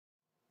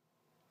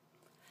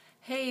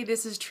Hey,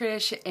 this is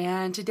Trish,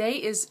 and today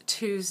is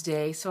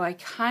Tuesday, so I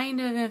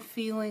kind of am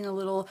feeling a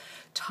little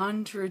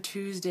Tantra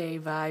Tuesday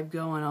vibe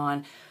going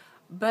on.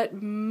 But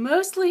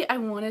mostly I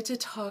wanted to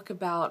talk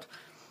about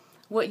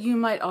what you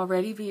might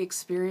already be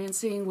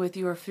experiencing with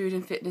your food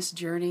and fitness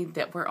journey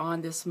that we're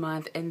on this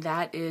month, and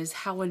that is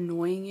how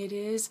annoying it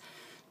is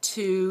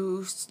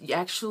to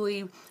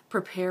actually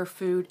prepare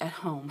food at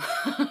home.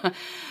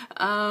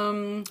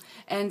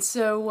 And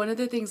so one of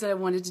the things that I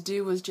wanted to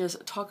do was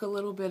just talk a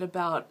little bit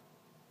about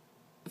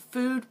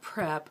food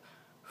prep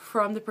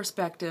from the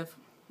perspective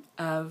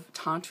of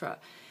Tantra.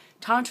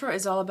 Tantra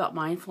is all about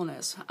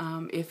mindfulness.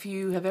 If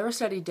you have ever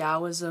studied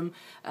Taoism,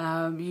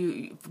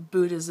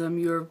 Buddhism,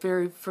 you're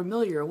very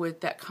familiar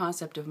with that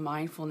concept of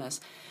mindfulness.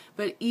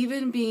 But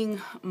even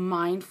being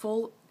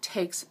mindful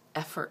takes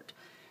effort.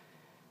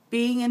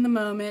 Being in the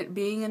moment,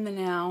 being in the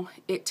now,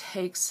 it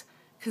takes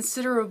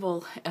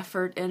considerable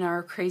effort in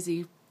our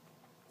crazy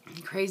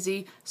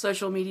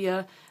social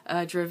media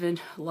driven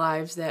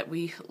lives that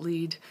we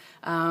lead.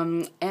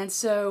 And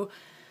so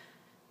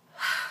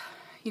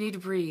you need to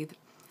breathe.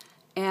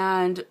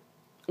 And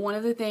one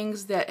of the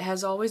things that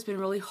has always been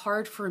really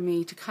hard for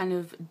me to kind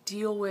of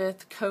deal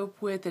with,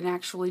 cope with, and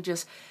actually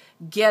just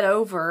get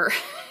over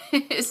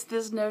is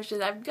this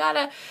notion I've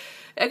got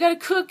to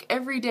cook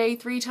every day,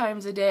 3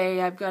 times a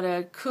day. I've got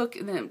to cook,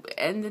 and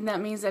then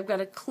that means I've got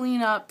to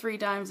clean up 3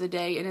 times a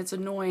day, and it's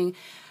annoying.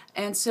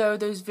 And so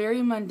those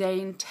very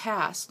mundane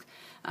tasks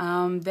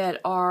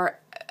that are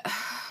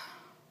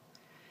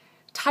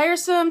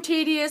tiresome,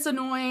 tedious,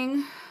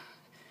 annoying,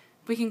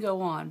 we can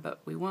go on, but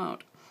we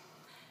won't.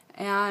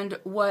 And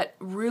what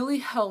really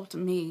helped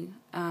me,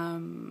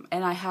 and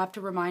I have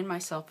to remind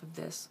myself of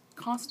this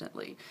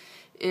constantly,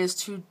 is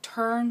to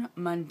turn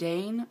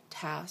mundane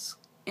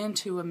tasks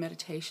into a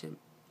meditation.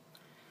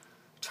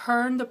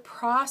 Turn the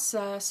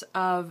process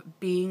of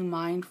being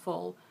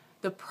mindful,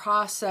 the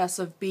process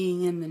of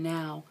being in the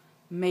now,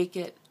 make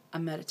it a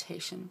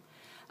meditation.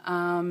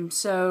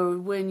 So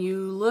when you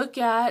look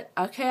at,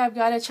 okay, I've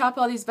got to chop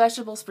all these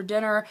vegetables for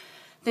dinner,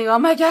 think, oh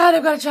my God,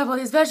 I've got to chop all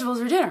these vegetables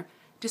for dinner.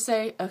 Just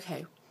say,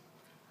 okay,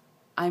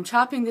 I'm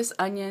chopping this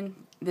onion.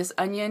 This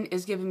onion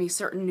is giving me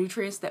certain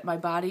nutrients that my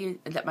body,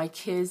 that my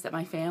kids, that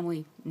my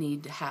family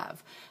need to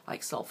have,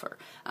 like sulfur.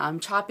 I'm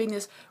chopping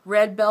this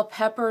red bell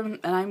pepper, and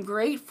I'm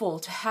grateful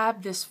to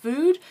have this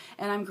food,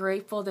 and I'm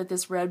grateful that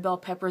this red bell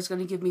pepper is going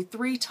to give me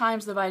 3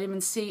 times the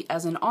vitamin C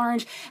as an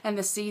orange, and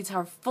the seeds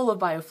are full of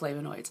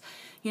bioflavonoids.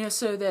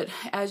 So that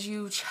as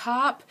you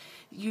chop,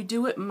 you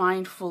do it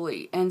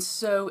mindfully, and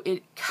so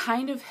it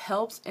kind of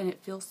helps, and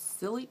it feels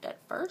silly at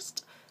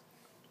first,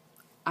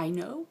 I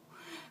know.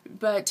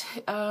 But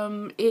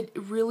it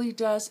really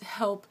does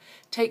help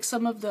take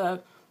some of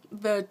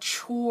the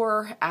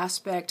chore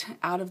aspect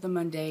out of the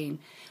mundane.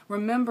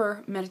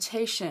 Remember,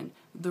 meditation,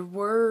 the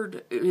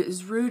word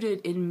is rooted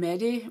in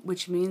medi,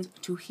 which means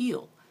to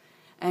heal.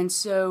 And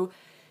so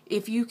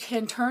if you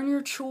can turn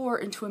your chore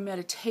into a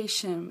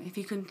meditation, if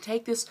you can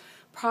take this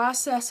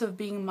process of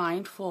being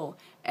mindful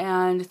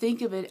and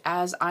think of it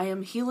as I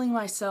am healing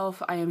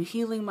myself, I am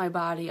healing my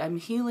body, I'm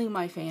healing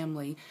my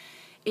family,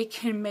 it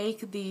can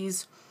make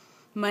these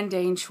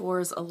mundane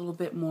chores a little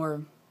bit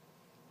more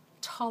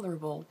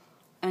tolerable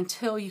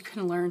until you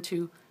can learn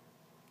to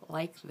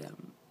like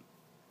them.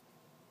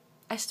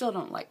 I still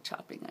don't like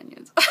chopping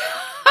onions.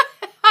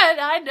 And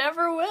I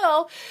never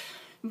will.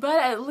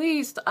 But at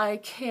least I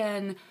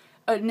can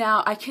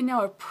now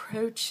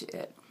approach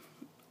it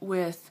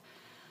with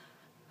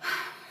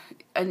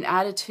an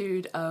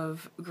attitude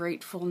of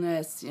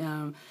gratefulness,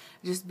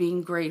 just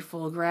being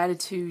grateful,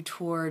 gratitude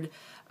toward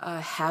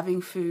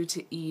having food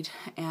to eat,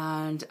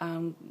 and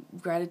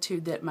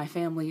gratitude that my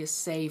family is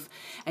safe.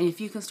 And if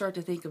you can start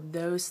to think of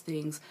those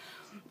things,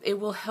 it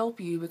will help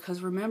you,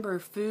 because remember,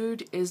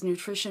 food is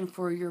nutrition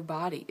for your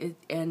body.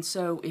 And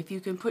so if you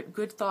can put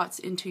good thoughts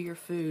into your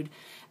food,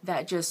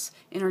 that just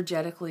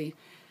energetically,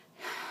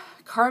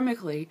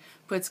 karmically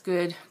puts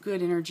good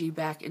energy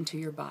back into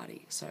your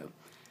body. So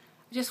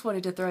I just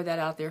wanted to throw that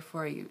out there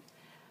for you.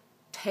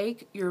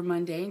 Take your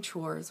mundane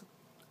chores,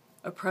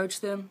 approach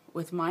them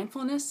with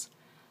mindfulness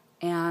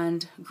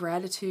and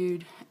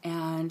gratitude,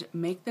 and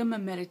make them a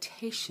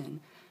meditation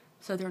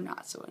so they're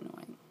not so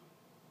annoying.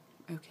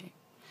 Okay.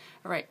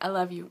 All right. I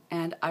love you,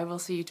 and I will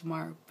see you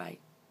tomorrow. Bye.